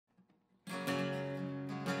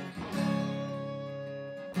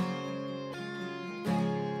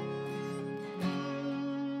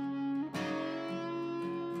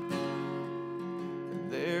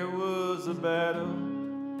of battle,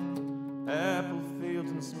 apple fields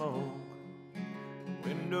and smoke,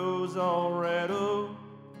 windows all rattled,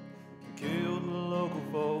 killed the local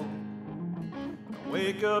folk.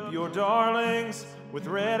 Wake up your darlings with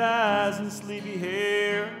red eyes and sleepy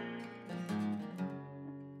hair.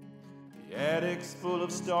 The attic's full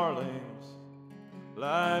of starlings,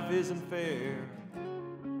 life isn't fair.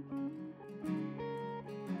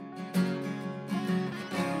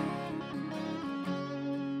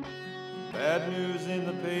 Bad news in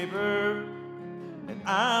the paper, and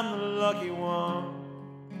I'm the lucky one.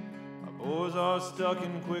 My boys are stuck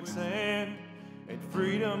in quicksand, ain't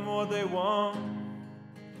freedom what they want.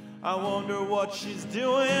 I wonder what she's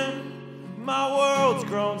doing, my world's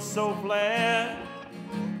grown so flat.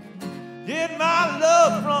 Get my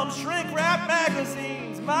love from shrink-wrap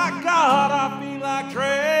magazines, my God, I feel like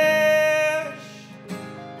trash.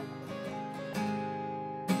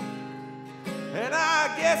 And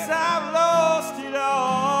I guess I've lost it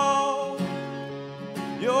all.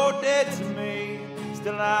 You're dead to me,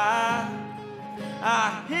 still I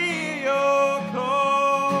hear your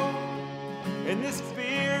call. And this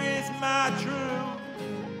fear is my truth,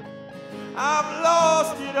 I've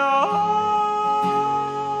lost it all.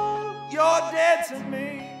 You're dead to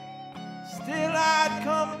me, still I'd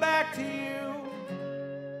come back to you.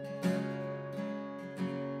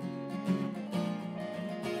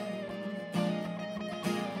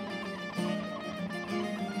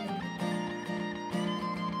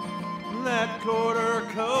 That quarter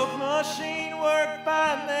Coke machine worked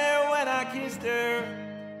fine there when I kissed her,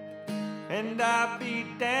 and I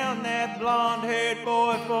beat down that blonde-haired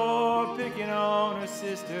boy for picking on her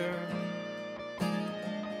sister.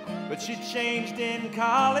 But she changed in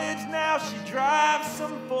college, now she drives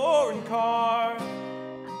some foreign car.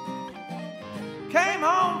 Came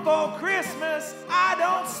home for Christmas, I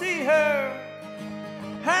don't see her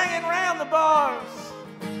hanging around the bars.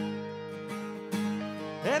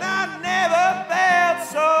 And I never felt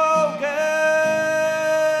so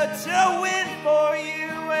good to win for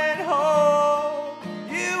you and hold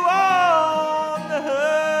you on the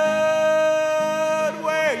hood.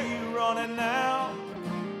 Where you running now?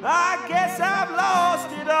 I guess I've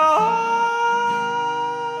lost it all.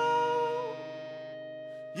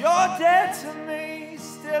 You're dead to me,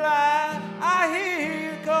 still I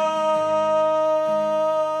hear you call.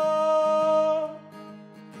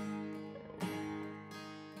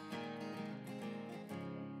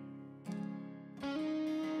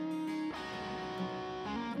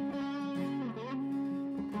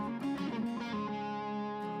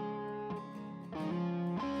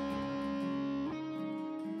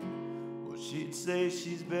 She'd say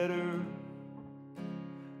she's better,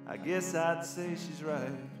 I guess I'd say she's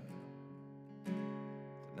right.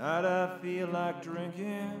 Tonight I feel like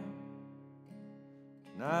drinking,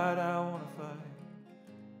 tonight I wanna fight.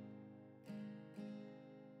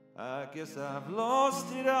 I guess I've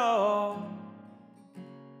lost it all.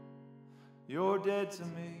 You're dead to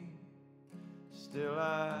me, still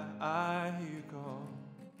I hear you call.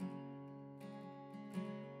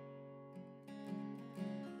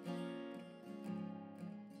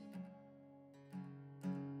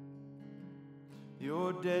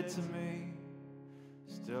 You're dead to me,